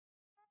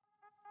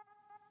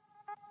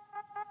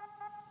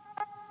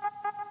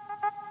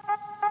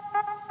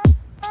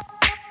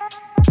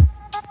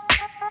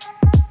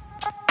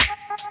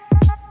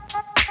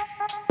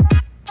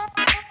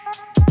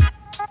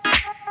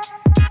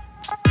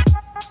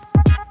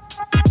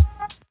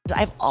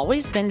I've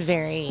always been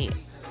very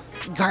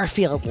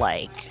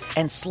Garfield-like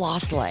and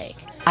sloth-like.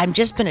 I've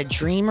just been a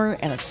dreamer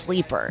and a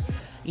sleeper.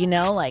 You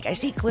know, like I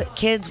see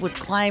kids would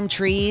climb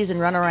trees and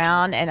run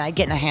around, and I'd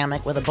get in a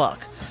hammock with a book.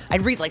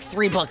 I'd read like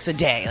 3 books a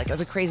day. Like I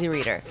was a crazy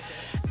reader,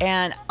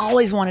 and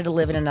always wanted to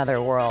live in another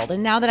world.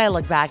 And now that I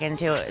look back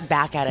at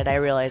it, I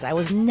realize I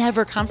was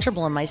never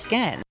comfortable in my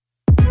skin.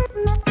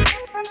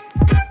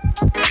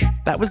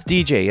 That was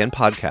DJ and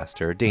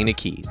podcaster Dana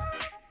Keys.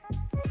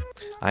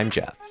 I'm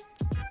Jeff.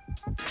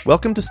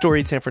 Welcome to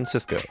Storied San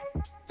Francisco,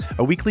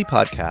 a weekly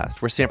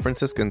podcast where San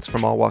Franciscans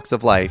from all walks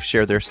of life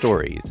share their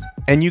stories,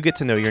 and you get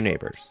to know your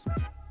neighbors.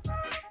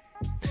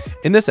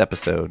 In this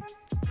episode,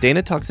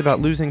 Dana talks about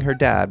losing her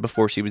dad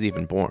before she was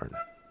even born.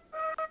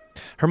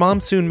 Her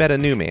mom soon met a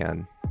new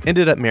man,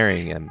 ended up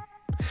marrying him,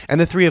 and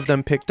the three of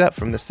them picked up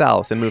from the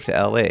South and moved to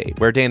LA,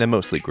 where Dana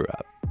mostly grew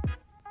up.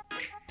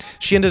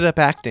 She ended up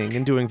acting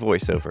and doing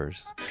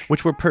voiceovers,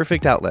 which were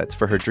perfect outlets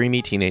for her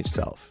dreamy teenage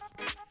self.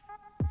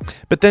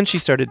 But then she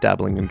started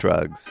dabbling in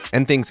drugs,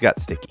 and things got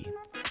sticky.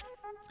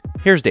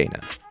 Here's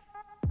Dana.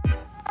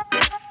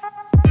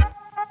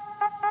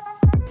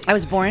 I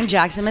was born in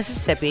Jackson,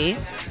 Mississippi,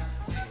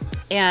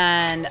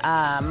 and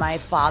my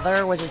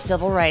father was a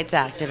civil rights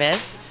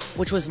activist,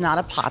 which was not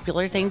a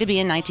popular thing to be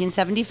in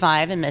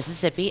 1975 in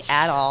Mississippi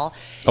at all.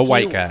 A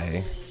white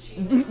guy.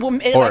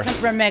 I come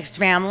from a mixed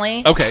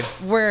family. Okay.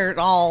 We're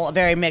all a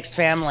very mixed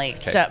family.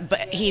 Okay. So,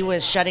 but he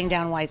was shutting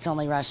down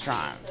whites-only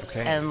restaurants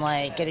and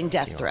like getting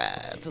death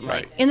threats, and,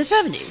 like in the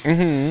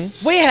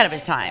 70s, way ahead of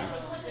his time.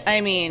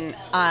 I mean,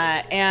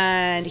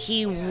 and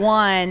he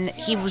won.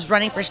 He was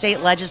running for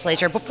state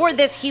legislature. Before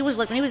this, he was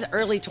like when he was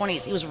early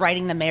 20s. He was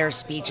writing the mayor's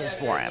speeches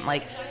for him.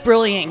 Like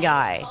brilliant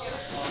guy.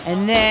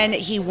 And then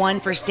he won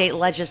for state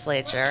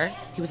legislature.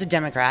 He was a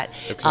Democrat,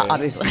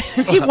 obviously.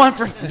 He won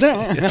for...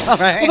 All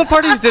right. Well, the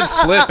parties did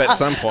flip at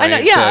some point. I know,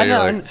 yeah, I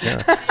know.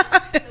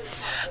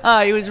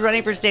 Like, he was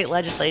running for state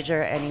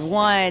legislature, and he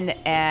won,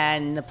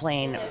 and the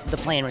plane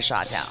was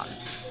shot down.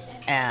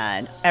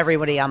 And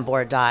everybody on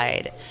board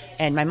died.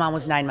 And my mom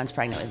was 9 months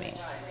pregnant with me.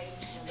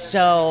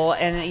 So,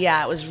 and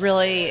yeah, it was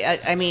really,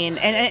 I mean,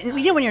 and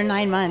you know, when you're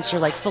 9 months,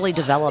 you're like fully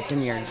developed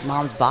in your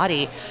mom's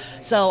body.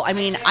 So, I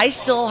mean, I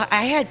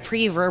had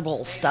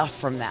pre-verbal stuff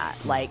from that.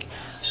 Like,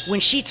 when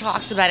she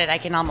talks about it, I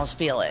can almost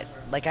feel it.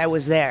 Like I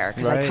was there,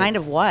 because I kind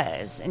of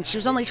was. And she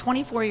was only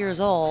 24 years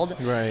old.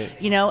 Right.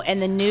 You know,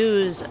 and the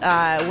news,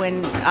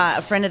 when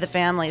a friend of the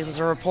family was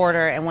a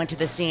reporter and went to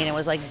the scene and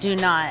was like, do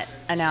not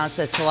announce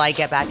this till I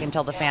get back and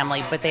tell the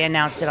family. But they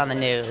announced it on the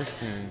news.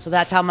 So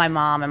that's how my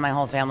mom and my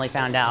whole family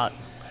found out.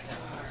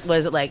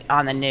 Was like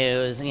on the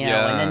news, you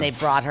know, and then they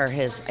brought her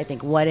his, I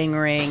think, wedding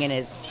ring and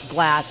his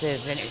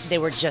glasses, and they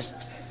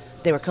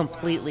were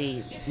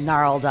completely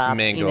gnarled up,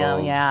 mangled. You know,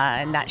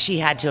 and that she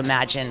had to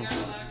imagine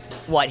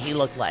what he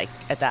looked like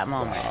at that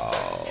moment.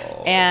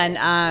 Wow.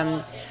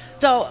 And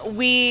so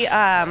we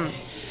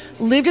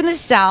lived in the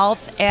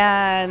South,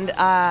 and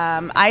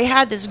I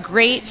had this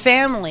great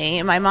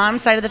family. My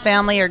mom's side of the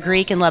family are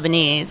Greek and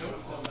Lebanese,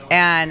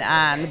 and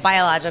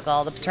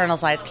the paternal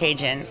side's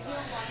Cajun.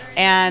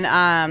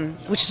 And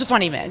which is a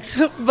funny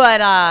mix, but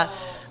I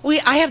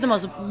have the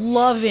most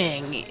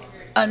loving,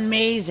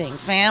 amazing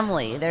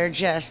family. They're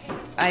just,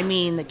 I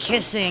mean, the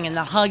kissing and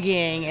the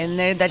hugging, and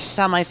that's just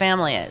how my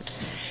family is.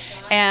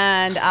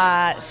 And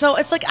so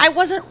it's like I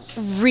wasn't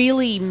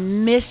really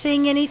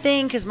missing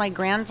anything, because my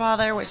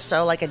grandfather was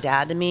so like a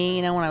dad to me,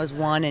 you know, when I was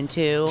 1 and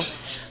 2.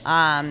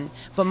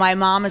 But my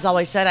mom has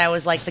always said I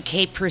was like the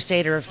Cape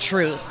Crusader of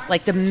truth.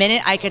 Like the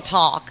minute I could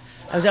talk,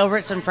 I was over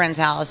at some friend's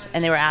house,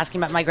 and they were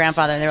asking about my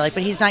grandfather, and they were like,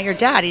 but he's not your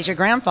dad, he's your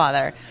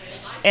grandfather.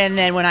 And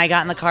then when I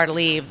got in the car to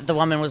leave, the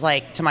woman was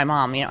like to my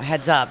mom, you know,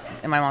 heads up.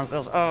 And my mom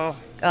goes, oh,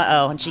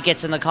 uh-oh. And she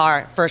gets in the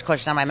car, first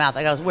question out of my mouth.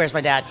 I go, where's my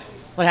dad?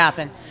 What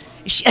happened?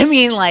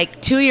 Like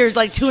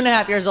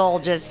 2.5 years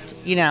old, just,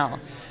 you know.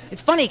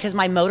 It's funny, because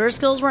my motor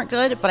skills weren't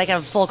good, but I could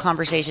have a full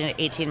conversation at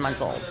 18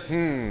 months old.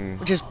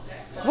 Which is...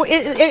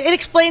 It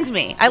explains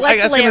me. I like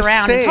to lay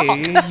around and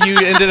talk. You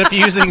ended up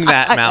using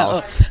that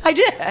mouth. I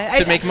did.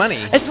 To make money.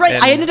 That's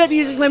right. I ended up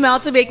using my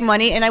mouth to make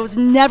money, and I was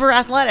never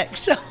athletic.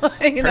 So,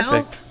 you know.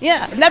 Perfect.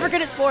 Yeah. Never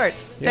good at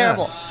sports. Yeah.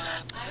 Terrible.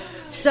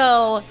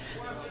 So,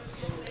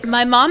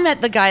 my mom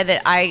met the guy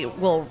that I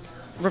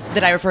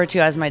refer to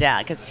as my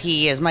dad, because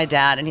he is my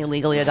dad, and he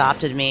legally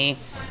adopted me.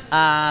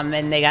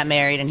 And they got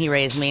married, and he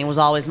raised me, and was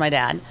always my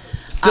dad.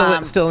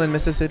 Still in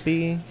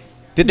Mississippi?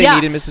 Did they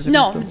meet in Mississippi?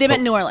 No, still? they met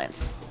in New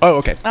Orleans. Oh,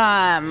 okay.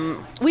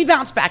 We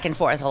bounced back and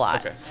forth a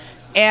lot. Okay.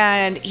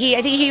 And I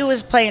think he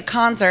was playing a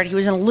concert. He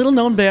was in a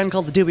little-known band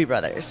called the Doobie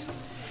Brothers.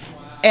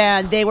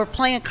 And they were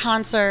playing a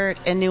concert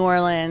in New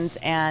Orleans,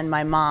 and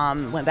my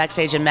mom went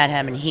backstage and met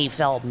him, and he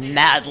fell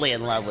madly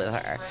in love with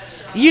her.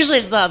 Usually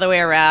it's the other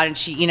way around, and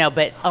she, you know,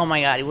 but oh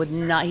my God,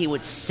 he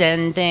would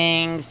send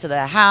things to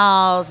the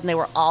house, and they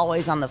were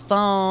always on the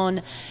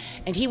phone.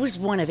 And he was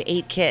one of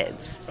 8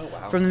 kids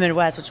from the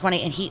Midwest, which is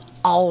funny, and he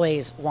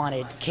always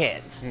wanted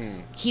kids.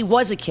 He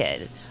was a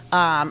kid,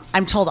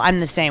 I'm told I'm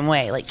the same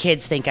way. Like,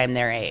 kids think I'm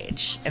their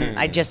age. And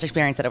I just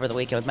experienced that over the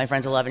weekend with my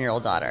friend's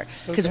 11-year-old daughter.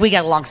 Because we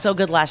got along so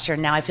good last year,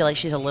 and now I feel like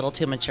she's a little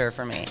too mature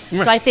for me.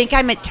 So I think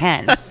I'm at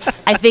 10.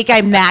 I think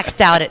I maxed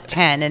out at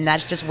 10, and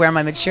that's just where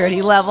my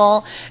maturity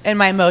level and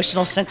my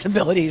emotional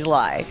sensibilities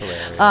lie.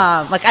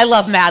 Like, I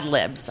love Mad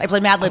Libs. I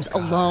play Mad Libs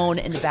alone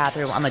in the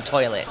bathroom on the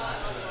toilet.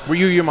 Were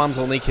you your mom's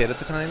only kid at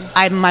the time?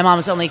 I'm my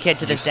mom's only kid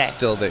to this day.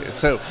 Still do.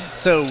 So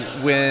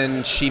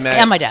when she met...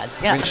 And my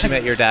dad's, yeah. When she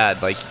met your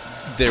dad, like,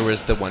 there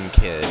was the one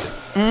kid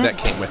that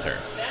came with her.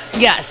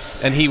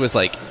 Yes. And he was,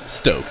 like,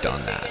 stoked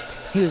on that.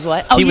 He was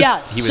what? Oh, he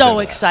was so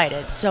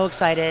excited. So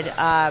excited.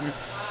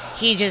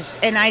 He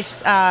just... And I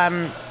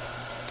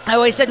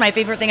always said my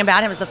favorite thing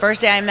about him was the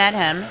first day I met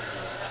him,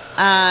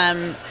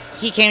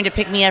 he came to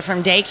pick me up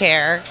from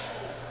daycare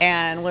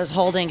and was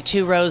holding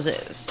 2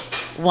 roses,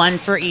 one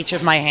for each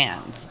of my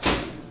hands.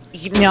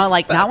 You know,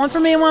 like, not one for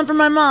me and one for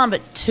my mom,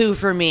 but 2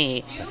 for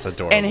me. That's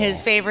adorable. And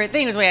his favorite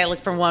thing was the way I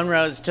looked from one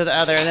rose to the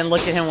other and then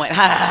looked at him and went,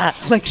 ha,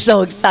 like,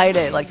 so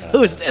excited. Like,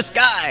 who is this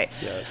guy?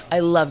 Yeah. I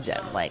loved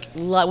him. Like,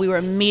 we were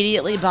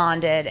immediately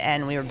bonded,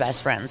 and we were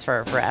best friends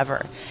for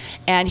forever.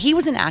 And he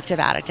was an active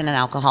addict and an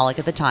alcoholic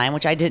at the time,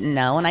 which I didn't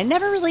know, and I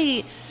never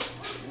really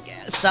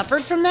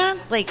suffered from that.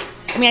 Like,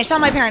 I mean, I saw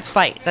my parents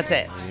fight. That's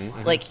it.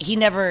 Mm-hmm. Like, he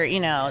never,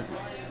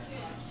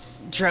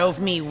 drove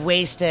me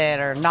wasted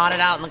or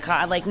nodded out in the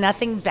car. Like,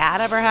 nothing bad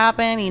ever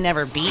happened. He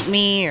never beat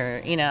me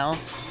or.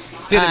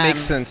 Did it make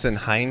sense in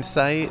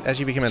hindsight as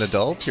you became an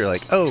adult? You're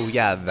like, oh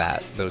yeah,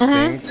 those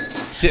things.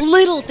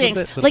 Little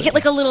things,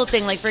 like a little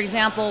thing. Like, for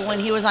example, when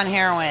he was on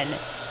heroin,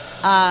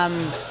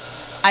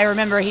 I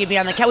remember he'd be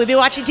on the couch. We'd be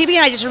watching TV,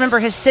 and I just remember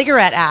his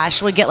cigarette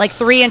ash would get like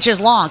 3 inches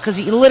long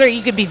because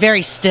you could be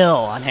very still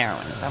on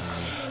heroin. So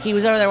he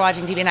was over there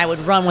watching TV, and I would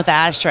run with the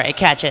ashtray,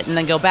 catch it, and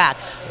then go back.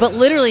 But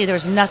literally,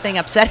 there's nothing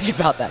upsetting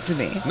about that to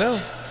me. No.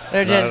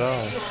 They're just. Not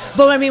at all.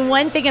 But I mean,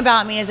 one thing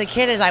about me as a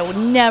kid is I would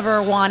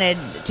never wanted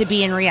to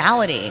be in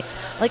reality.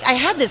 Like, I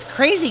had this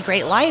crazy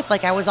great life.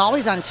 Like, I was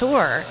always on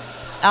tour.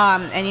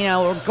 And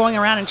we're going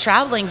around and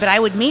traveling, but I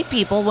would meet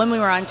people when we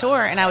were on tour,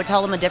 and I would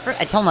tell them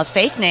a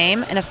fake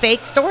name and a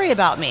fake story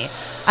about me.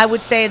 I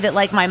would say that,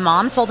 like, my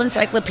mom sold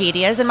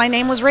encyclopedias and my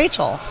name was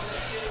Rachel.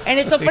 And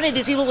it's so funny,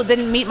 these people would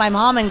then meet my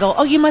mom and go,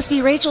 oh, you must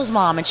be Rachel's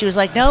mom. And she was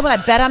like, no, but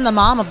I bet I'm the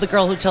mom of the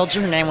girl who told you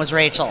her name was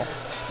Rachel.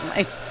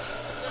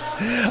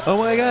 Oh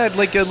my God!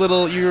 Like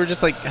you were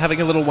just like having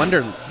a little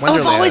wonderland.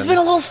 I've always been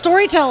a little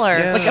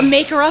storyteller, like a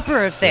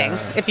maker-upper of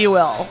things, if you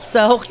will.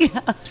 So, yeah.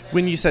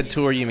 When you said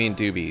tour, you mean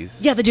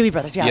Doobies? Yeah, the Doobie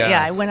Brothers.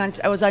 Yeah. I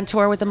was on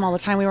tour with them all the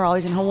time. We were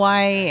always in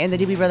Hawaii, and the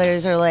Doobie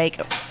Brothers are like,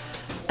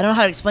 I don't know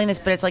how to explain this,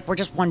 but it's like we're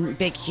just one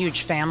big,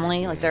 huge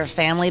family. Like, they're a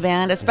family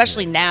band,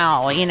 especially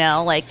now.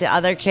 Like the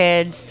other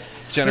kids.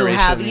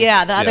 Generations.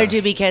 The other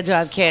Doobie kids who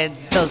have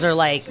kids, those are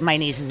like my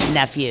nieces and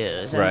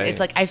nephews. And it's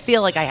like I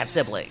feel like I have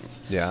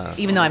siblings. Yeah.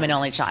 Even though I'm an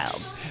only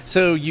child.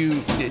 So you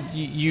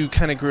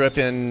kind of grew up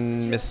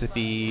in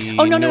Mississippi, New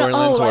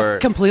Orleans? Or... I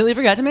completely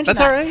forgot to mention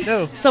that. That's all right.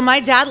 No. So my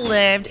dad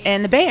lived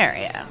in the Bay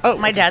Area. Oh.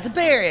 My dad's a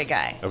Bay Area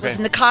guy. Okay. It was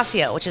in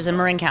Nicasio, which is in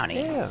Marin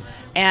County. Yeah.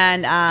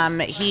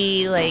 And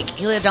he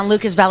lived on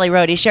Lucas Valley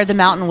Road. He shared the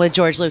mountain with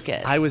George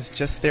Lucas. I was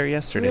just there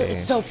yesterday.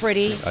 It's so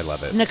pretty. I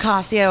love it.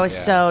 Nicasio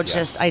is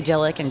just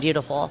idyllic and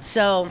beautiful.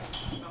 So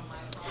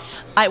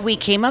we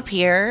came up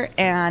here,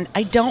 and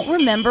I don't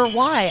remember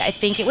why. I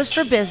think it was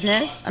for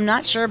business. I'm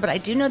not sure, but I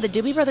do know the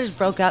Doobie Brothers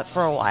broke up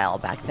for a while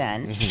back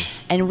then,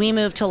 and we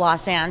moved to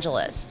Los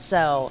Angeles.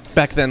 So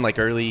back then, like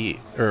early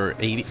or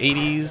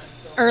 80s?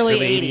 Early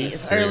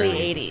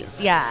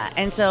 80s, yeah.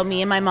 And so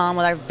me and my mom,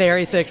 with our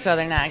very thick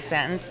Southern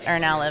accents, are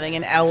now living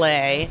in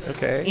L.A.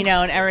 Okay.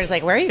 And everyone's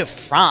like, where are you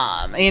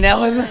from?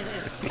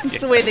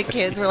 The way the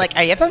kids were like,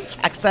 are you from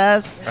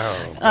Texas?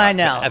 Oh, I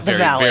know, the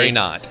Valley. Very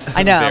not.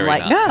 I know, very I'm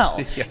like, not.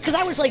 no. Because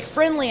I was like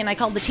friendly, and I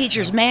called the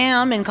teachers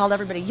ma'am and called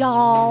everybody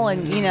y'all,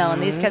 and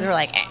and these kids were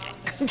like,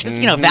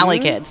 just, Valley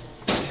kids.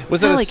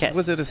 Was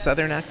it a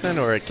Southern accent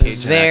or a Cajun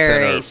accent?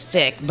 Very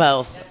thick,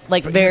 both.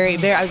 Like, very,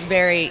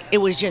 very, it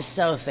was just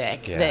so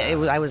thick that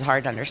I was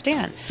hard to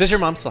understand. Does your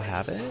mom still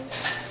have it?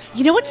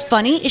 You know what's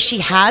funny is she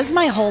has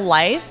my whole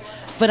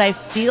life, but I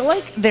feel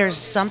like there's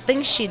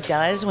something she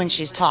does when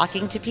she's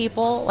talking to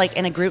people, like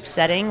in a group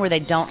setting where they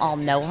don't all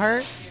know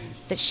her,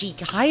 that she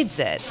hides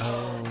it.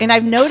 Oh. And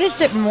I've noticed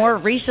it more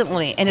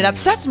recently, and it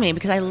upsets me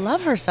because I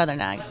love her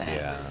Southern accent.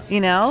 Yeah.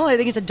 I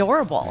think it's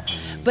adorable.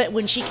 But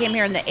when she came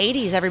here in the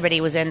 80s,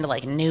 everybody was into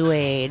like New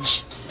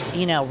Age,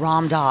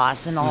 Ram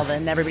Dass and all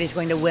and everybody's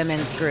going to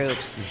women's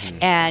groups.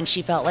 And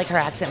she felt like her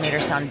accent made her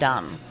sound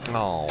dumb.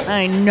 Oh.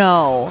 I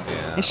know.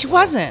 Yeah. And she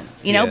wasn't,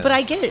 but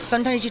I get it.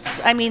 Sometimes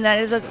that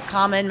is a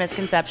common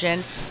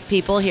misconception.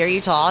 People hear you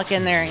talk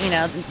and they're,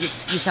 you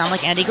sound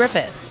like Andy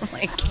Griffith.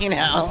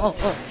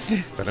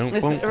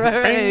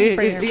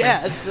 Right.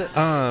 Yes.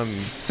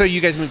 So you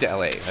guys moved to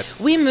LA.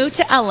 We moved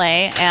to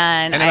LA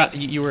and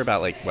you were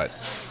about like what,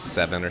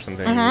 7 or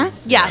something? Mm-hmm.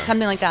 Yeah,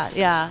 something like that.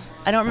 Yeah.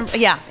 I don't remember.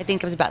 Yeah, I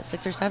think it was about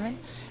 6 or 7.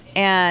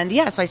 And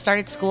so I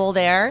started school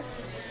there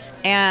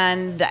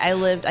and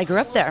I grew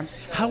up there.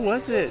 How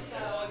was it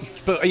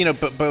But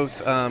but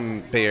both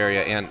Bay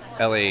Area and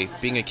LA,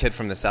 being a kid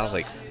from the South,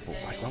 like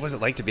what was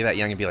it like to be that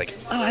young and be like,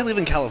 oh, I live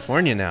in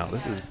California now?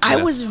 This is.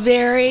 I was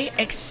very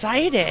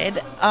excited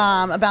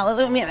about.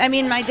 I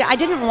mean, I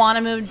didn't want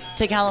to move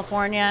to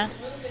California,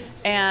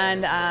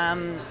 and I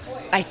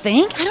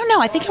don't know.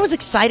 I think I was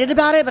excited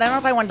about it, but I don't know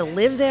if I wanted to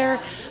live there.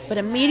 But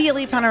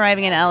immediately upon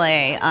arriving in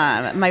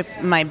LA,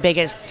 my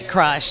biggest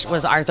crush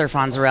was Arthur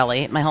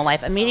Fonzarelli. My whole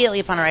life. Immediately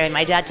upon arriving,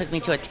 my dad took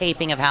me to a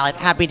taping of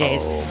Happy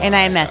Days, and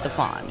I met the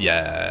Fonz.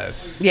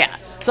 Yes. Yeah.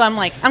 So I'm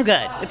like, I'm good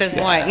at this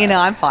point.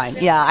 I'm fine.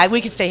 Yeah,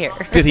 we could stay here.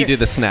 Did he do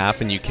the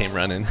snap and you came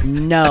running?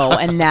 No,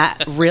 and that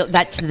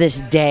to this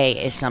day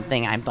is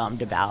something I'm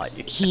bummed about.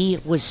 He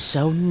was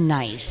so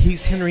nice.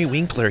 He's Henry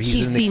Winkler.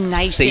 He's the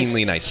nicest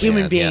nice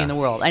human man. being in the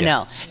world. I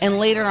know. And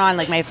later on,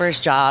 like my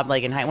first job,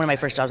 one of my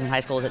first jobs in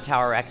high school was at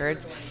Tower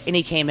Records, and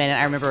he came in, and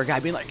I remember a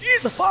guy being like,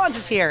 the Fonz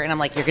is here, and I'm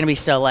like, you're gonna be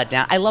so let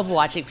down. I love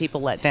watching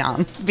people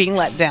being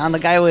let down. The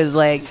guy was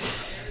like,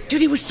 dude,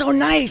 he was so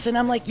nice. And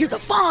I'm like, you're the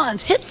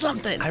Fonz, hit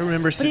something. I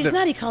remember But he's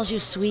not. He calls you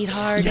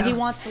sweetheart, and he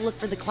wants to look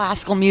for the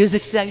classical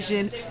music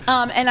section.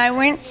 And I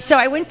went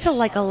to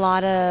like a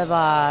lot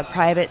of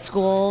private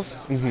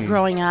schools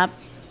growing up.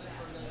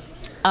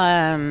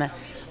 A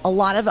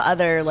lot of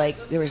other,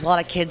 there was a lot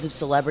of kids of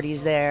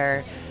celebrities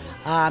there.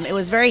 It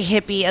was very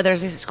hippie.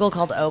 There's a school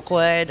called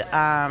Oakwood.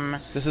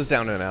 This is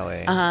down in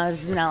LA.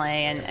 This is in LA.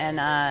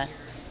 And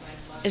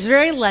it's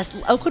very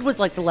Oakwood was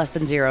like the less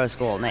than zero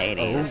school in the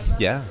 80s. Oh,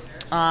 yeah.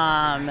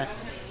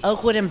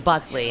 Oakwood and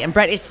Buckley, and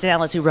Bret Easton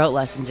Ellis, who wrote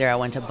Less Than Zero,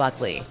 went to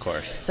Buckley. Of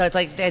course. So it's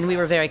like, and we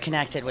were very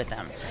connected with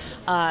them.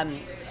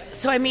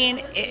 So I mean,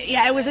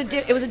 it was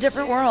a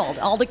different world.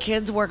 All the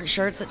kids wore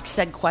shirts that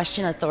said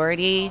 "Question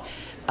Authority."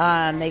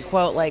 They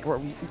quote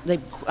they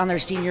on their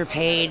senior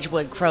page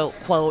would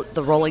quote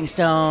the Rolling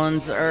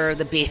Stones or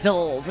the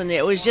Beatles, and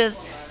it was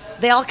just.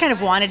 They all kind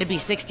of wanted to be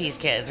 60s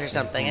kids or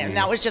something, and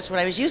that was just what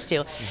I was used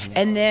to.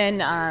 And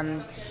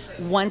then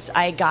once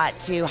I got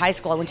to high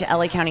school, I went to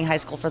LA County High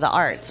School for the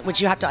Arts,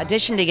 which you have to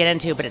audition to get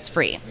into, but it's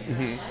free.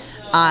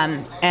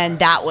 And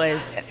that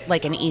was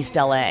like in East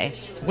LA.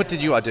 What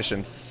did you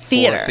audition for?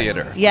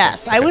 Theater.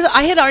 Yes, okay.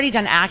 I had already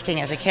done acting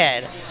as a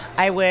kid.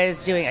 I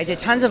did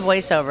tons of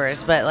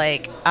voiceovers, but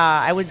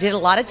I did a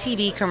lot of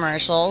TV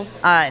commercials,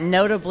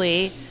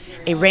 notably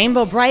a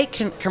Rainbow Bright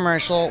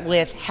commercial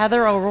with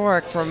Heather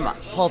O'Rourke from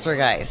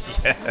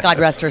Poltergeist. God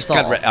rest her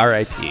soul.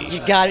 R.I.P.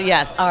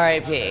 Yes,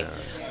 R.I.P.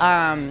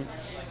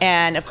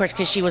 And of course,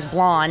 because she was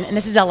blonde, and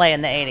this is LA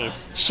in the 80s,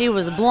 she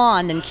was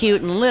blonde and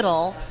cute and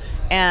little,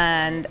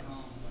 and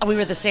we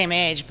were the same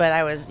age, but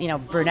I was,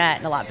 brunette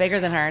and a lot bigger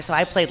than her, so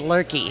I played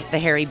Lurky, the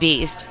hairy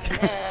beast.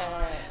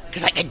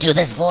 Because I could do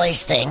this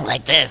voice thing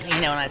like this,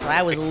 so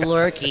I was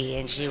Lurky,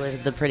 and she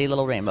was the pretty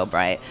little Rainbow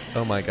Bright.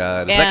 Oh my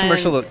God! Does that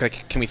commercial look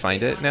like? Can we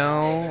find it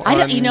now?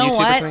 You know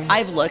what?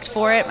 I've looked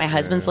for it. My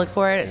husband's looked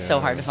for it. It's so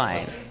hard to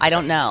find. I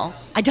don't know.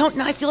 I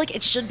feel like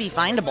it should be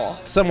findable.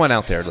 Someone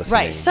out there listening.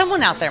 Right.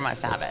 Someone out there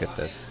must have it. Let's get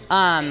this.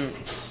 And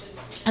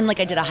I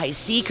did a High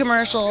C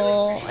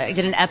commercial. I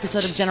did an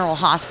episode of General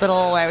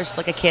Hospital where I was just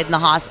like a kid in the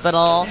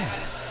hospital.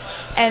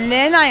 And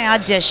then I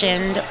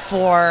auditioned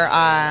for.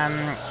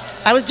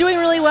 I was doing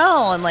really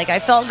well, and I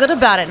felt good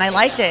about it, and I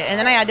liked it. And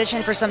then I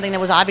auditioned for something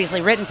that was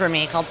obviously written for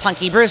me called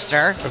Punky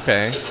Brewster.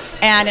 Okay.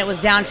 And it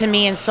was down to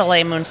me and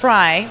Soleil Moon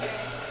Frye.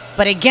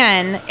 But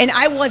again, and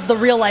I was the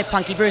real life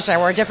Punky Brewster. I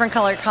wore different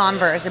colored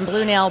Converse and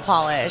blue nail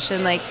polish,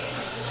 and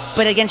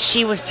but again,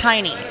 she was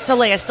tiny.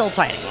 Soleil is still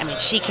tiny. I mean,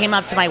 she came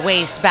up to my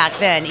waist back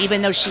then,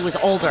 even though she was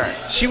older.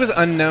 She was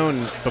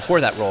unknown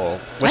before that role.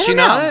 Was she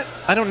not?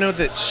 I don't know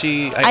that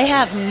she... I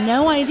have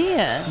no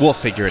idea. We'll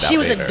figure it out She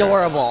was later.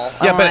 Adorable.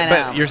 Yeah,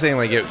 but you're saying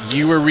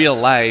you were real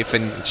life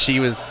and she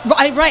was...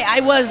 Right.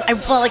 I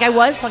felt like I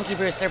was Punky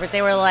Brewster, but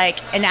they were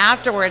and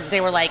afterwards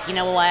they were like, you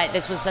know what?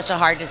 This was such a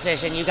hard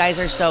decision. You guys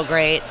are so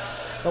great,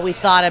 but we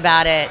thought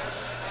about it.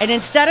 And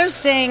instead of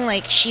saying,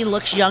 she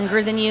looks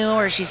younger than you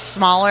or she's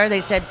smaller, they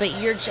said, but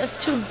you're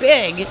just too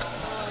big.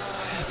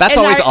 That's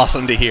always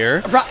awesome to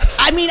hear.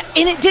 I mean,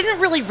 and it didn't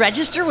really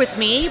register with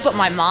me, but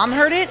my mom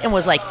heard it and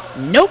was like,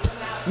 nope,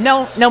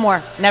 no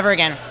more, never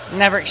again.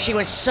 Never. She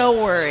was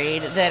so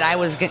worried that I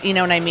was, you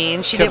know what I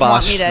mean? She didn't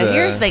want me to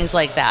hear things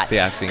like that.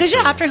 Because,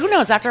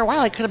 after a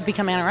while, I could have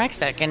become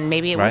anorexic, and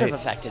maybe it would have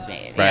affected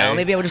me. You know,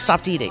 maybe I would have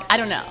stopped eating. I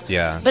don't know.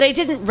 Yeah. But I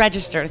didn't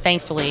register,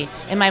 thankfully,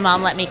 and my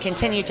mom let me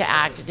continue to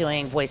act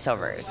doing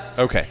voiceovers.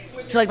 Okay.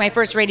 So, my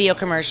first radio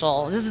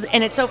commercial,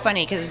 and it's so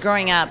funny, because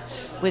growing up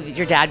with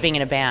your dad being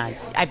in a band,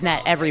 I've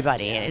met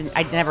everybody, and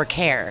I'd never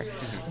care.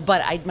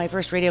 But my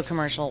first radio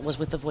commercial was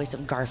with the voice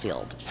of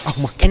Garfield. Oh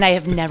my God. And I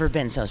have never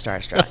been so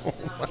starstruck. Oh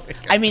my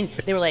God. I mean,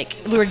 they were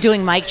we were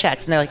doing mic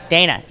checks, and they're like,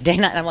 Dana.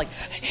 And I'm like,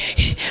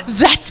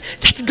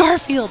 that's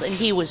Garfield. And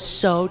he was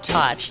so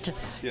touched.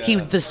 Yeah. He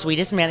was the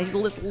sweetest man. He's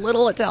this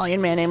little Italian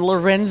man named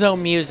Lorenzo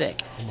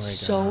Music.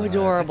 So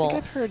adorable. I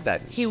think I've heard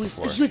that. He was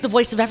before. the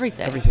voice of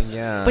everything. Everything,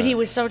 yeah. But he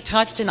was so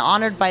touched and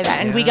honored by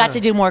that, and we got to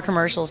do more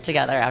commercials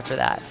together after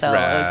that. So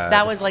Rad.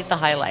 that was like the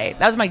highlight.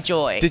 That was my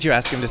joy. Did you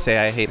ask him to say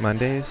I hate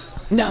Mondays?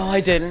 No,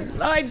 I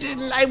didn't.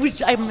 I was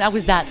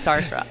that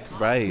starstruck.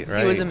 Right.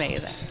 It was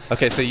amazing.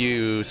 Okay, so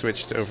you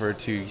switched over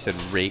to, you said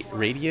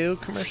radio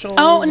commercials?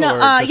 Oh no, or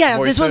just yeah.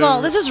 This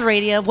voiceovers? is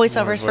radio,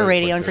 voiceovers for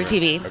radio and for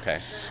TV. Okay.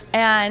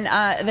 And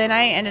then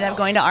I ended up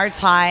going to Arts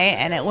High,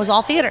 and it was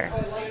all theater.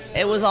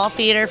 It was all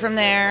theater from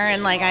there,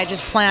 and like I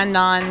just planned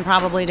on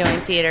probably doing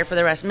theater for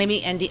the rest. Maybe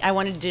indie. I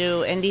wanted to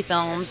do indie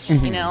films.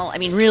 Mm-hmm. You know, I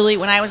mean, really,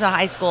 when I was in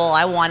high school,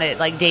 I wanted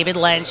like David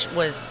Lynch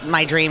was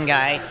my dream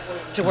guy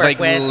to work like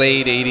with.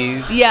 late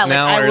 80s. Yeah, like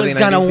now, I was early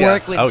gonna 90s?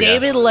 work Yeah. with Oh, yeah.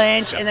 David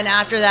Lynch, and then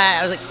after that,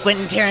 I was like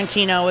Quentin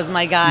Tarantino was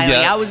my guy.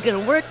 Like, Yeah. I was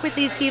gonna work with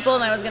these people,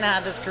 and I was gonna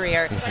have this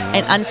career.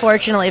 And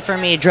unfortunately for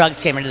me,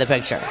 drugs came into the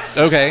picture.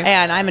 Okay.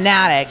 And I'm an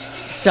addict,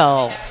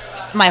 so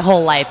my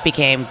whole life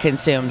became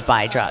consumed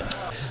by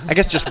drugs. I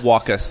guess just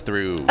walk us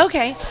through.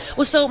 Okay.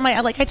 Well, so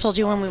like I told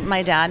you,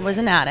 my dad was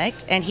an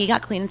addict, and he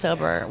got clean and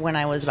sober when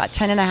I was about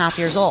 10 and a half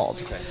years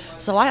old. Okay.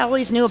 So I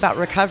always knew about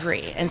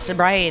recovery and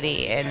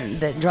sobriety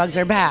and that drugs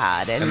are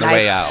bad. And the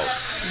way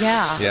out.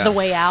 Yeah, the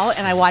way out.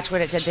 And I watched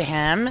what it did to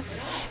him.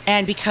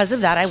 And because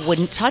of that, I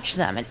wouldn't touch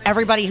them. And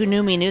everybody who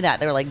knew me knew that.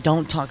 They were like,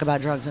 don't talk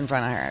about drugs in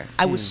front of her.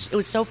 It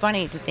was so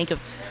funny to think of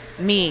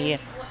me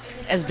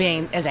as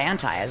being as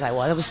anti as I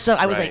was.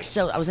 I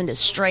was into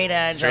straight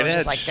edge. I was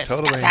just like,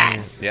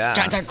 disgusting. Yeah.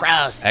 Drugs are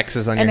gross.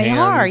 X's on and your they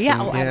hands. are, yeah.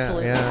 And- Oh,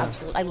 absolutely, yeah.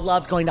 absolutely. I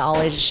loved going to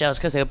all ages shows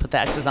because they would put the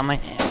X's on my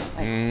hands.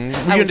 Were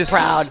I you was into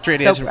proud, straight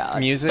so edge proud.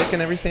 music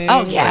and everything?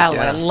 Oh yeah, Like,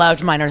 I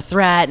loved Minor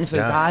Threat and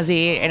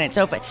Fugazi, and it's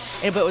so fun.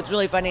 But what's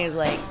really funny is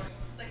like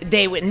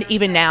they would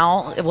even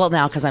now. Well,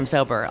 now because I'm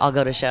sober, I'll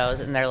go to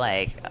shows and they're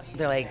like,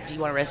 do you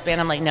want a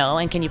wristband? I'm like, no.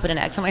 And can you put an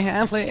X on my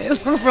hand,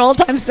 please, for old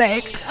time's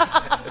sake?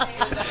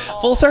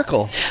 Full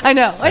circle. I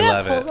know. I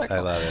love full it. circle. I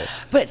love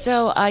it. But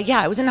so I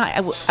was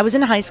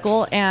in high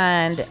school,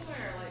 and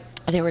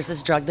there was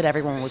this drug that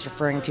everyone was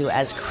referring to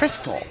as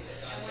crystal.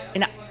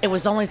 And it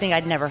was the only thing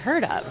I'd never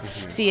heard of.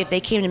 Mm-hmm. See, if they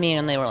came to me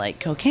and they were like,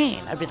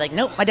 cocaine, I'd be like,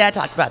 nope, my dad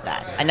talked about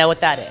that. I know what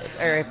that is.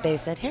 Or if they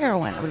said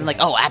heroin, I'd be like,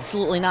 oh,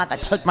 absolutely not.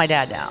 That took my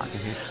dad down.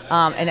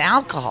 Mm-hmm. And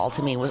alcohol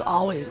to me was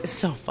always, it's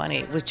so funny,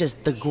 it was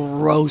just the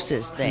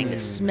grossest thing. The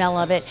smell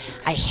of it.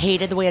 I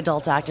hated the way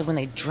adults acted when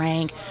they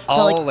drank.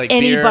 All like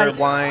beer,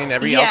 wine,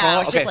 every alcohol?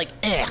 Yeah, it was just like,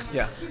 ugh.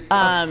 Yeah.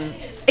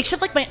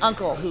 Except like my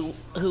uncle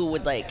who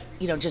would like,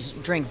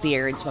 just drink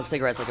beer and smoke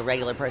cigarettes like a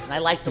regular person. I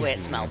liked the way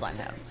it smelled on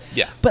him.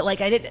 Yeah. But like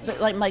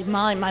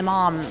my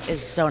mom is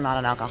so not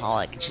an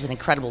alcoholic. She's an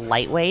incredible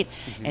lightweight,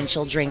 and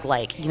she'll drink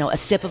like, a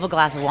sip of a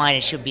glass of wine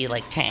and she'll be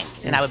like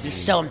tanked, and I would be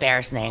so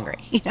embarrassed and angry.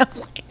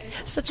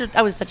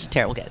 I was such a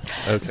terrible kid.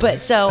 Okay.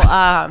 But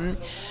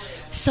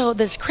so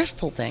this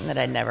crystal thing that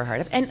I'd never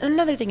heard of. And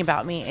another thing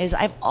about me is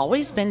I've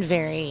always been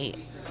very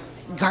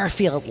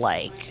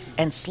Garfield-like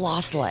and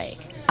sloth-like.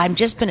 I've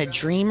just been a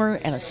dreamer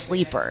and a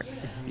sleeper.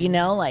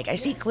 Like I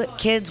see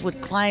kids would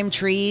climb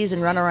trees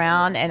and run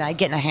around, and I'd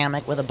get in a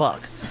hammock with a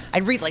book.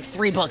 I'd read like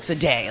 3 books a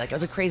day. Like I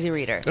was a crazy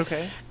reader.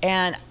 Okay.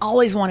 And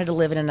always wanted to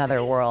live in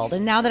another world.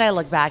 And now that I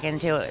look back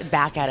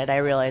at it, I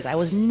realize I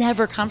was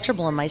never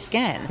comfortable in my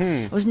skin.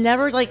 I was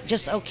never like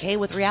just okay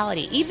with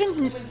reality.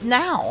 Even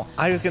now.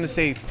 I was going to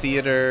say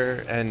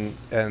theater and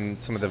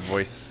some of the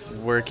voice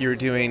work you were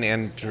doing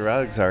and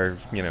drugs are,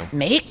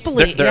 make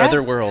believe. They're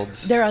other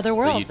worlds. They're other that you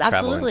worlds. travel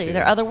Absolutely. into.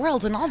 They're other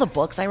worlds. And all the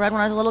books I read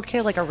when I was a little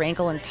kid, like A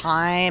Wrinkle in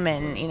Time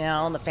and,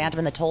 The Phantom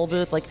in the Toll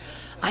Booth, like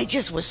I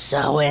just was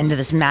so into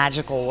this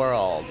magical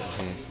world.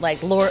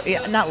 Like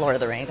not Lord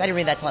of the Rings. I didn't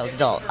read that till I was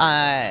adult.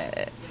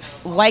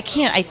 Why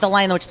can't I? The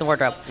Lion, the Witch, and the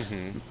Wardrobe.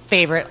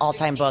 Favorite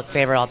all-time book,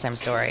 favorite all-time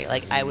story.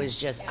 Like I was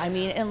just,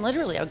 and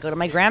literally I would go to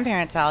my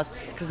grandparents' house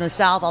because in the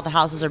South all the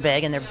houses are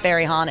big and they're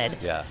very haunted.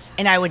 Yeah.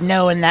 And I would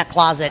know in that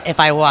closet if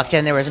I walked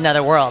in there was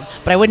another world,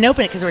 but I wouldn't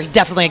open it because there was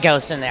definitely a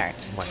ghost in there.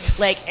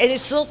 Like and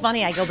it's so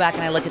funny. I go back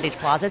and I look at these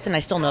closets and I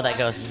still know that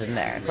ghost is in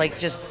there. It's like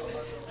just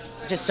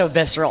so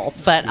visceral.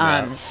 But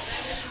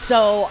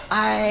so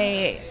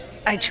I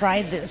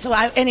tried this. So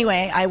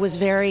I was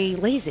very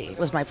lazy.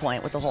 Was my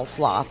point with the whole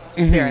sloth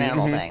spirit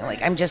animal thing.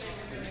 Like I'm just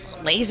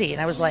lazy,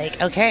 and I was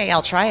like, okay,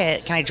 I'll try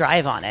it. Can I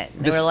drive on it?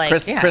 And they were like,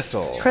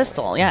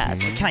 crystal, yeah.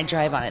 So can I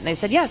drive on it? And they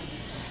said yes.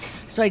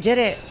 So I did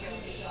it,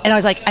 and I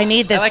was like, I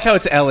need this. I like how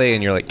it's LA,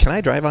 and you're like, can I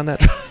drive on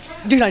that?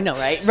 Dude, I know,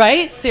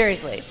 right?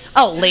 Seriously.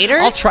 Oh, later?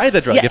 I'll try the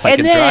drug if I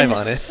can drive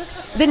on it.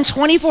 Then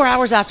 24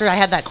 hours after I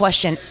had that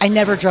question, I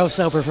never drove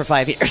sober for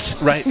 5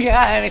 years. Right.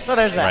 Yeah, so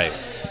there's that. Right.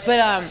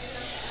 But,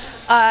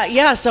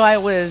 so I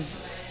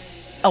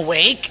was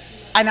awake,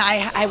 and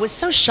I was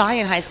so shy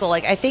in high school.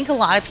 Like, I think a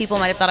lot of people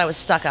might have thought I was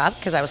stuck up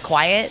because I was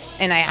quiet,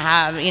 and I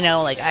have,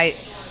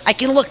 I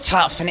can look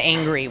tough and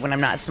angry when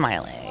I'm not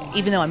smiling,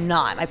 even though I'm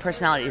not. My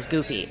personality is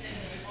goofy.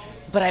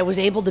 But I was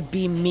able to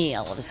be me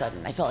all of a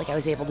sudden. I felt like I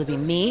was able to be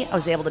me. I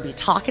was able to be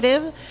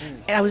talkative.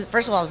 And I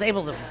was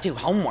able to do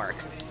homework.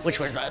 which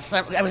was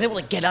I was able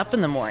to get up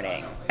in the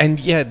morning. And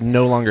yet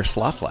no longer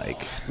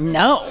sloth-like.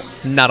 No.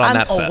 Not on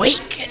that set. I'm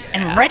awake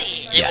and ready.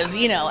 It was,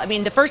 I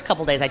mean, the first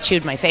couple days I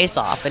chewed my face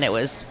off, and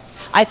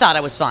I thought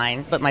I was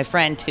fine, but my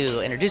friend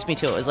who introduced me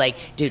to it was like,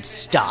 dude,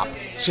 stop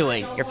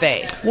chewing your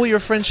face. Well, your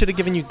friend should have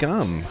given you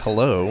gum.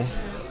 Hello.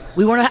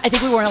 I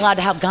think we weren't allowed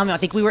to have gum. I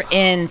think we were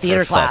in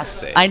theater For fuck's class.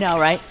 sake. I know,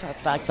 right? For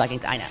fuck's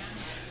fucking, I know.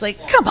 It's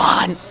like, come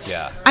on.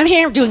 Yeah. I'm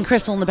here doing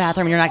Crystal in the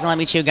bathroom, and you're not going to let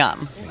me chew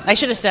gum. I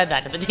should have said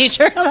that to the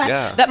teacher.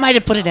 Yeah. That might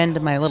have put an end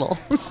to my little...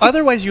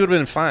 Otherwise, you would have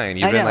been fine.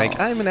 You'd I have been know. like,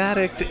 I'm an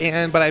addict,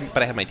 but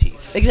I have my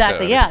teeth.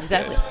 Exactly, So yeah, it's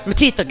exactly. good. My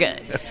teeth are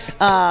good.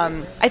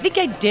 I think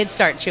I did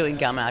start chewing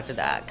gum after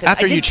that. 'Cause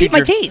After I did you keep chewed my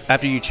your teeth.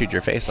 After you chewed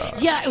your face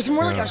off. Yeah, it was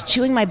more like I was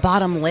chewing my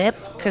bottom lip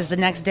because the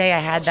next day I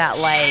had that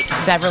like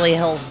Beverly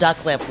Hills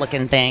duck lip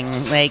looking thing.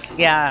 Like,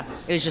 yeah,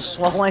 it was just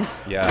swollen.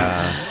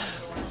 Yeah.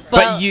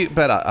 But-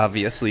 But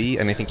obviously,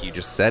 and I think you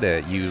just said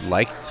it, you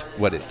liked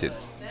what it did.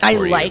 I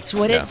for you. liked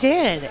what Yeah. it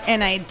did,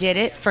 and I did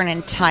it for an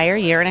entire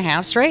year and a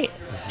half straight.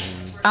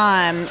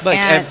 Like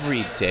and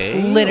every day?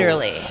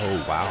 literally.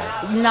 Oh,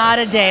 wow. Not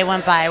a day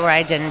went by where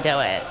I didn't do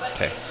it.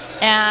 Okay.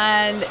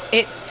 And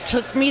it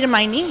took me to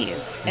my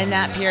knees in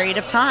that period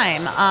of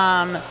time.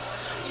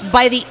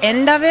 By the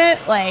end of it,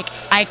 like,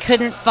 I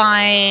couldn't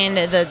find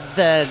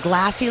the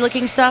glassy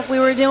looking stuff we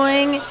were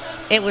doing.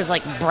 It was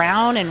like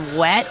brown and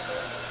wet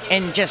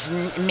and just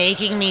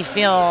making me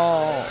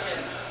feel...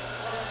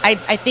 I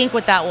think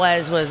what that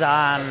was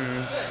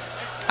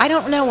I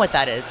don't know what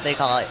that is they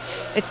call it.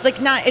 It's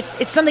like not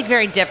it's something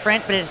very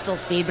different, but it's still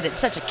speed, but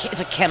it's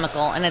a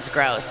chemical and it's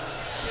gross.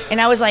 And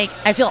I was like,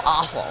 I feel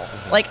awful.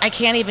 Like I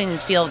can't even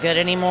feel good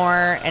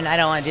anymore, and I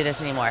don't want to do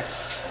this anymore.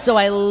 So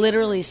I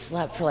literally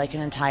slept for like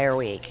an entire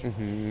week.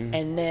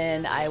 And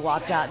then I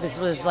walked out. This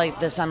was like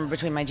the summer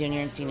between my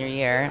junior and senior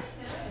year.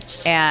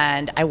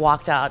 And I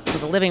walked out to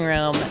the living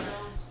room,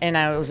 and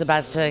I was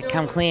about to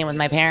come clean with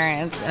my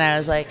parents, and I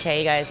was like, hey,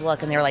 you guys,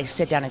 look. And they were like,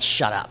 sit down and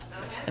shut up.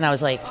 And I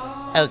was like,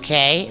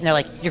 okay. And they're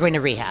like, you're going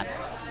to rehab.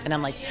 And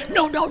I'm like,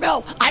 no,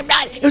 I'm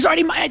not. It was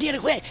already my idea to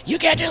quit. You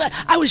can't do that.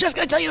 I was just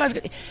going to tell you I was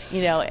going to,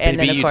 And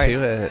They then, beat of course. you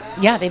to it.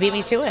 Yeah, they beat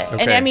me to it.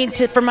 And Okay. I mean,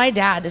 for my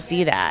dad to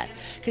see that,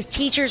 because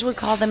teachers would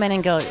call them in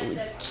and go,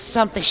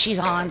 something, she's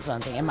on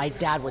something. And my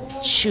dad would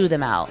chew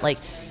them out. Like,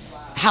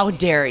 how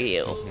dare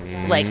you,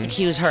 like,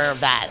 accuse her of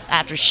that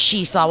after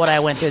she saw what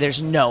I went through?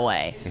 There's no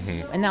way.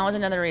 And that was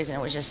another reason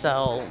it was just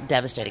so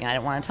devastating. I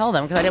didn't want to tell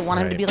them because I didn't want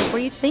him to Right. be like, what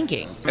are you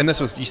thinking? And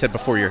this was, you said,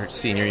 before your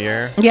senior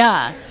year?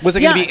 Yeah. Was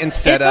it gonna be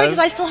instead it's funny of-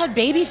 because I still had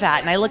baby fat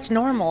and I looked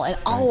normal, and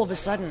all of a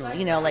sudden,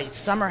 like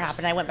summer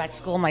happened. I went back to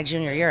school my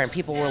junior year, and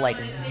people were like,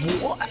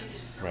 "What?"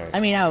 Right. I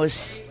mean, I was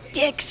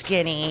stick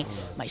skinny.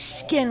 My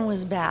skin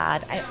was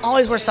bad. I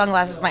always wore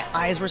sunglasses. My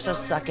eyes were so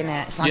sunken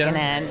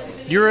in.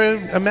 You're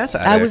a meth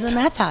addict. I was a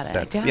meth addict.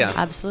 That's- Yeah,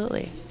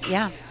 absolutely.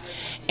 Yeah.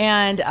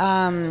 And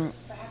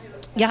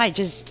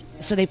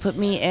so they put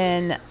me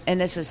in,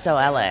 and this is so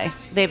LA.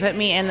 They put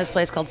me in this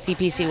place called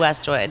CPC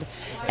Westwood.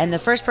 And the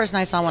first person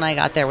I saw when I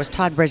got there was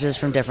Todd Bridges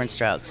from Different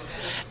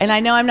Strokes. And I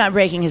know I'm not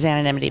breaking his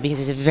anonymity because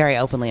he's very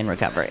openly in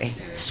recovery.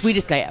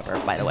 Sweetest guy ever,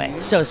 by the way.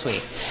 So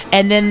sweet.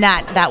 And then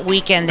that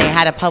weekend they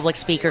had a public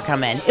speaker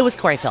come in. It was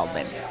Corey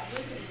Feldman.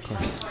 Of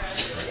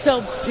course. So,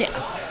 yeah.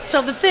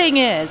 So the thing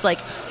is, like,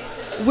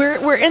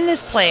 we're in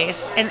this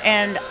place, and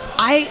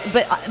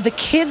the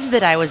kids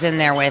that I was in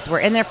there with were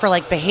in there for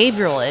like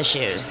behavioral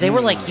issues. They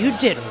were like, "You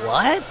did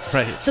what?"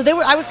 Right. So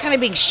I was kind of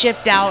being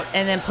shipped out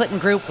and then put in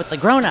group with the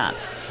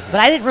grown-ups, but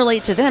I didn't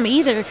relate to them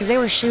either because they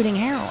were shooting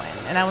heroin,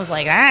 and I was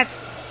like, "That's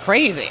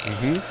crazy."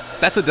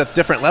 That's a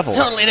different level.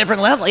 Totally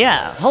different level,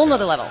 yeah, whole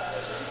nother level.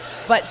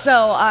 But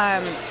so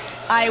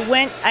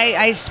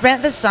I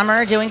spent the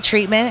summer doing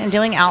treatment and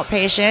doing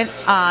outpatient.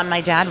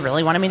 My dad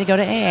really wanted me to go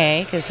to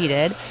AA because he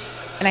did,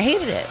 and I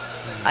hated it.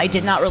 I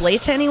did not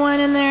relate to anyone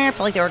in there. I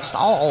felt like they were just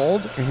all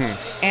old.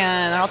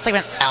 And I'll talk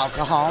about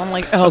alcohol. I'm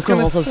like, was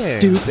gonna alcohol's so say.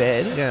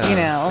 stupid,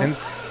 Yeah. And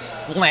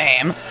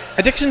lame.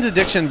 addiction's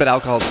addiction, but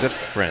alcohol's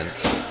different.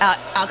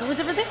 Alcohol's a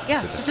different thing.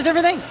 Yeah, it's just a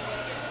different thing.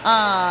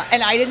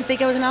 And I didn't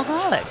think I was an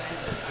alcoholic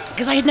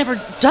because I had never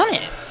done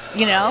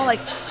it,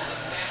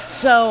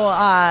 So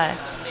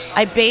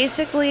I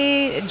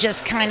basically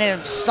just kind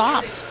of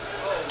stopped.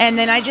 And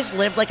then I just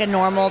lived like a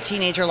normal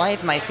teenager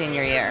life my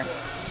senior year.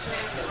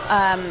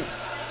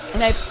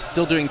 And I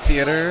Still doing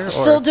theater?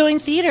 still doing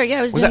theater. Yeah,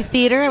 I was doing that-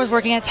 theater. I was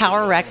working at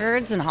Tower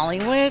Records in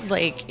Hollywood.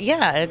 Like,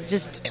 yeah,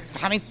 just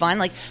having fun.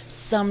 Like,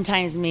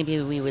 sometimes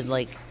maybe we would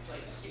trip.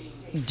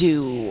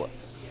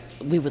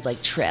 We would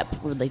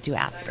like do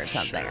acid or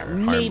something, or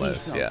maybe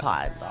Harmless, smoke yeah.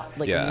 pot,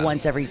 like Yeah.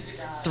 once every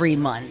 3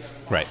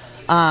 months. Right.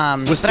 But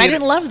I theater-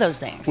 didn't love those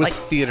things. Was Like,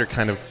 theater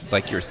kind of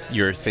like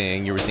your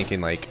thing? You were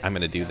thinking like, I'm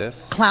going to do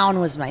this? clown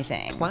was my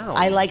thing. Clown.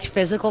 I liked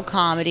physical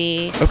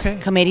comedy. Okay.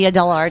 Commedia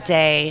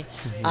dell'arte.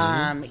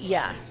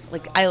 Yeah,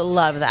 like I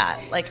love that.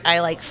 Like I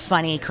like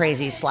funny,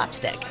 crazy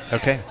slapstick.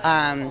 Okay.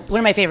 One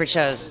of my favorite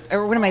shows,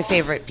 or one of my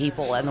favorite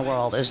people in the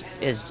world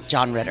is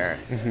John Ritter,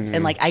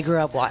 and like I grew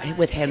up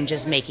with him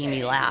just making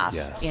me laugh,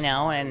 Yes.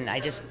 and I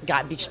just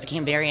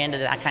became very into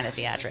that kind of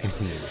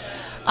theatrics.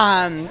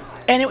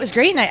 And it was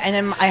great,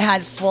 and I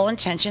had full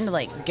intention to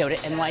like go to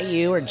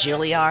NYU or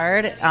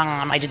Juilliard.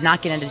 I did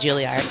not get into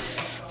Juilliard,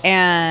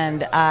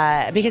 and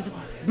because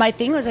my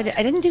thing was I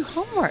didn't do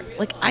homework.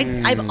 Like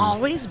I've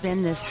always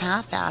been this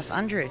half-ass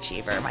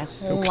underachiever my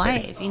whole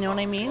life. You know what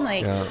I mean?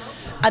 Like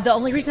the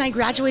only reason I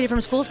graduated from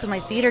school is because my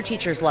theater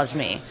teachers loved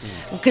me.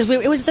 Because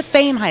it was the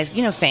Fame High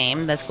School,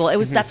 Fame, the school. It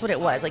was that's what it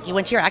was. Like you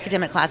went to your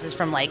academic classes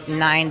from like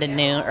 9 to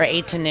noon or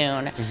 8 to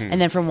noon,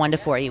 and then from 1 to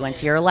 4 you went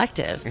to your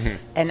elective.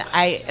 And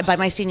I, by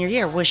my senior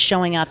year, was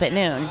showing up at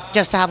noon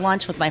just to have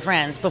lunch with my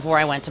friends before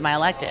I went to my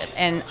elective.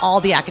 And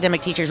all the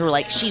academic teachers were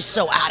like, "She's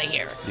so out of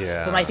here."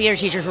 Yeah. But my theater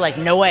teachers were like,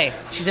 "No way,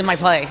 she's in my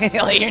play."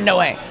 Like, no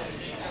way.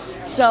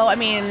 So, I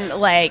mean,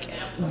 like,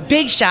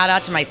 big shout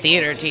out to my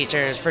theater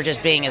teachers for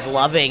just being as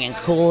loving and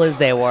cool as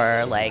they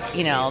were. Like,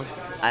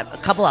 a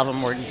couple of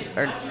them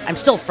I'm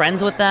still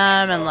friends with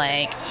them. And,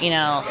 like,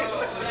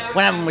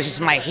 one of them was just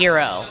my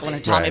hero when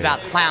he taught me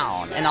about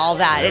clown and all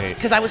that. Right. It's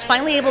because I was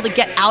finally able to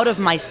get out of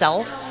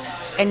myself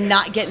and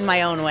not get in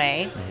my own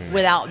way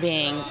without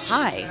being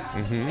high.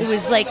 It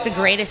was, like, the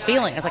greatest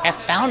feeling. It was like I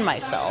found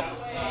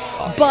myself.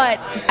 Awesome. But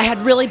I had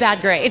really bad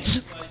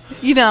grades.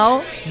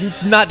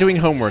 Not doing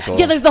homework.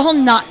 Yeah, there's the whole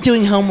not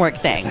doing homework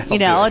thing.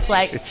 It's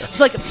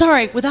like I'm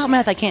sorry, without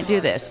math I can't do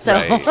this. So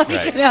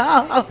right.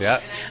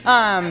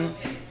 Yeah.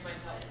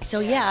 So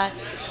yeah,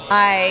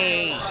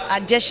 I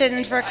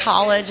auditioned for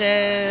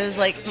colleges.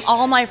 Like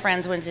all my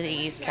friends went to the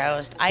East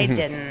Coast. I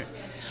didn't.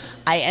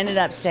 I ended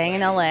up staying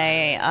in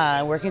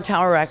LA, working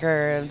Tower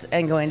Records,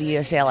 and going to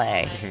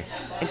UCLA.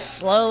 And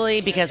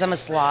slowly, because I'm a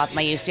sloth,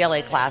 my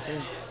UCLA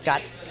classes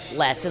got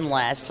less and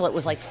less till it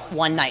was like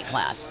one night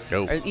class.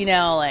 Oh. Or,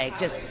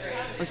 just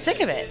I was sick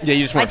of it. Yeah,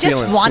 you just weren't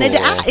feeling wanted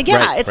school. to act.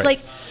 Yeah, it's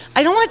like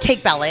I don't want to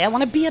take ballet. I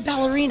want to be a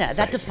ballerina.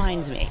 That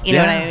defines me. You know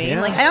what I mean?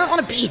 Yeah. Like I don't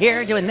want to be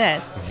here doing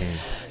this.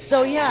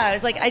 So yeah,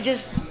 it's like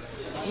it's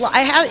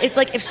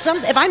like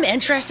if I'm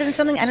interested in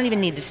something, I don't even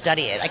need to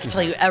study it. I can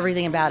tell you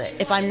everything about it.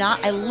 If I'm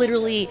not, I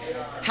literally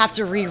have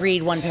to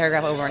reread one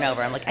paragraph over and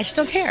over. I'm like, I just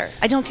don't care.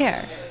 I don't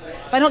care.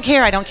 If I don't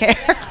care, I don't care.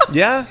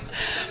 Yeah.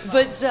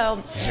 But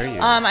so,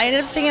 I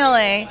ended up staying in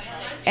LA,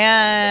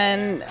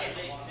 and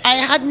I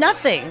had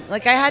nothing.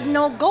 Like, I had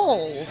no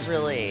goals,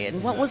 really.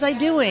 And what was I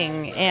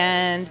doing?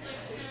 And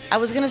I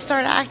was going to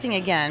start acting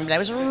again, but I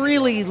was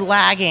really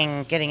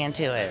lagging getting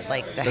into it.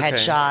 Like, the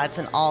headshots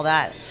and all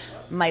that.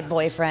 My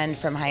boyfriend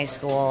from high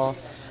school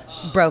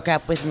broke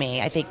up with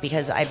me, I think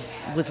because I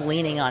was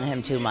leaning on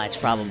him too much,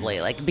 probably.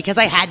 Like, because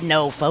I had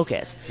no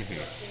focus.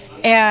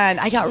 And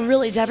I got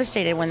really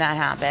devastated when that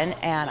happened,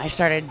 and I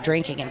started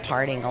drinking and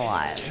partying a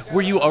lot.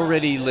 Were you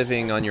already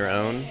living on your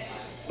own,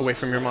 away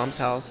from your mom's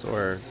house,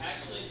 or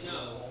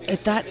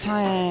at that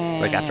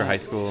time? Like after high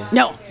school?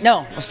 No,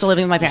 I was still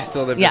living with my parents.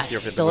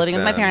 Still living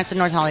with my parents in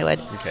North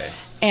Hollywood. Okay.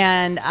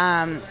 And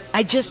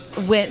I just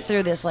went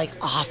through this like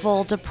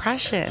awful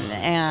depression,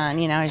 and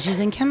I was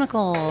using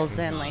chemicals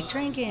and like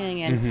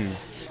drinking, and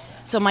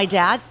so my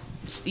dad.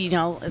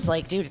 It's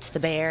like, dude, it's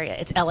the Bay Area.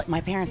 It's LA. My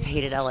parents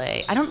hated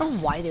LA. I don't know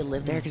why they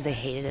lived there because they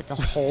hated it the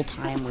whole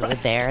time we were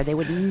there. They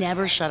would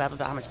never shut up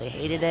about how much they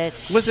hated it.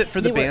 Was it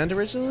for the band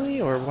originally,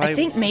 or why? I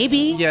think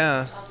maybe.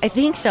 Yeah. I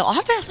think so. I'll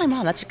have to ask my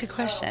mom. That's a good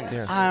question.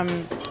 Yeah.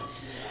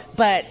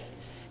 But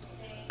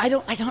I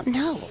don't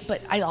know.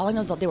 But all I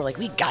know that they were like,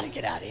 we got to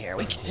get out of here.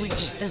 We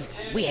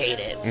hate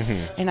it.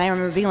 And I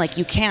remember being like,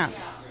 you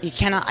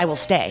cannot, I will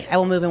stay. I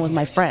will move in with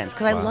my friends.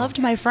 Because I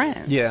loved my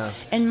friends. Yeah.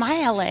 And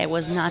my LA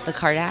was not the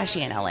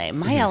Kardashian LA.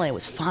 My LA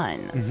was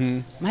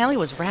fun. My LA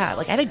was rad.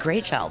 Like, I had a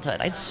great childhood.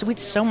 We had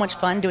so much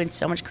fun doing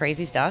so much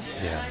crazy stuff.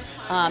 Yeah.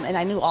 And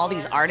I knew all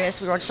these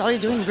artists. We were just always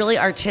doing really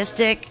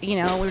artistic, we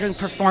were doing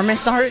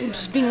performance art and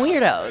just being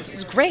weirdos. It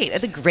was great. I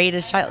had the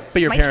greatest childhood.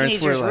 But my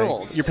parents were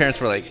ruled. Your parents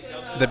were like,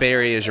 the Bay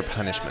Area is your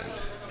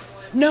punishment.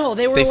 No,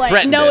 they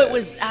like, no, it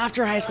was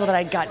after high school that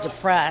I got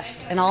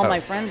depressed, and all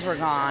my friends were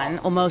gone.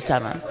 Well, most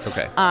of them.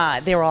 Okay.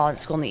 They were all at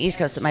school in the East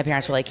Coast. That my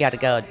parents were like, you got to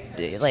go,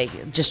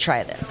 like, just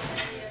try this.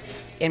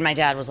 And my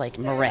dad was like,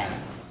 Marin.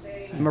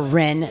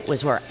 Marin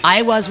was where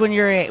I was when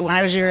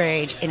I was your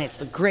age, and it's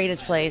the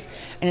greatest place.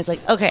 And it's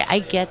like, okay, I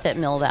get that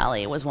Mill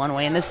Valley was one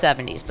way in the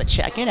 70s, but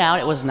check it out.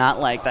 It was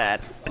not like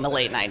that in the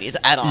late 90s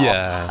at all.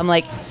 Yeah. I'm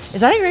like, is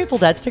that a Grateful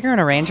Dead sticker on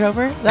a Range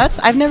Rover?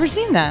 I've never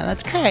seen that.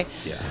 That's great.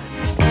 Yeah.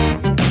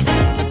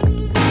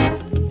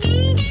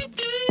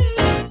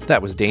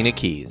 That was Dana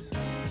Keys.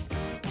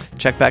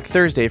 Check back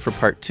Thursday for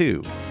part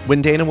 2,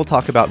 when Dana will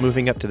talk about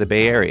moving up to the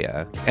Bay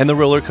Area and the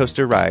roller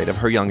coaster ride of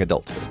her young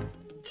adulthood.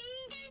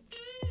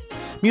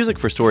 Music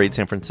for Storied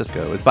San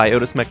Francisco is by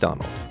Otis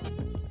McDonald.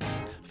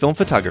 Film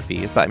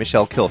photography is by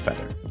Michelle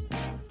Kilfeather.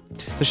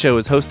 The show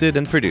is hosted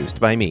and produced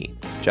by me,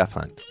 Jeff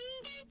Hunt.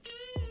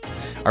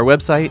 Our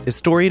website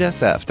is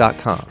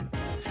storiedsf.com,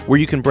 where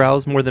you can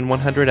browse more than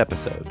 100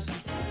 episodes,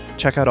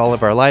 check out all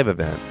of our live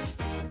events,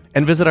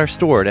 and visit our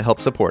store to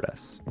help support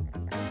us.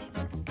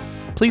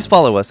 Please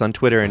follow us on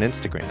Twitter and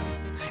Instagram,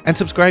 and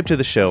subscribe to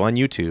the show on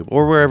YouTube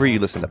or wherever you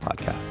listen to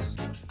podcasts.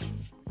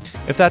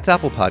 If that's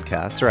Apple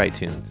Podcasts or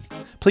iTunes,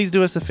 please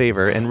do us a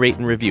favor and rate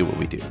and review what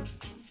we do.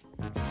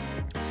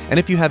 And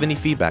if you have any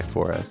feedback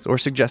for us or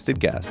suggested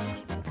guests,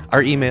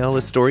 our email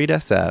is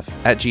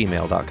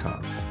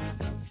storiedsf@gmail.com.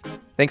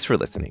 Thanks for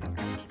listening.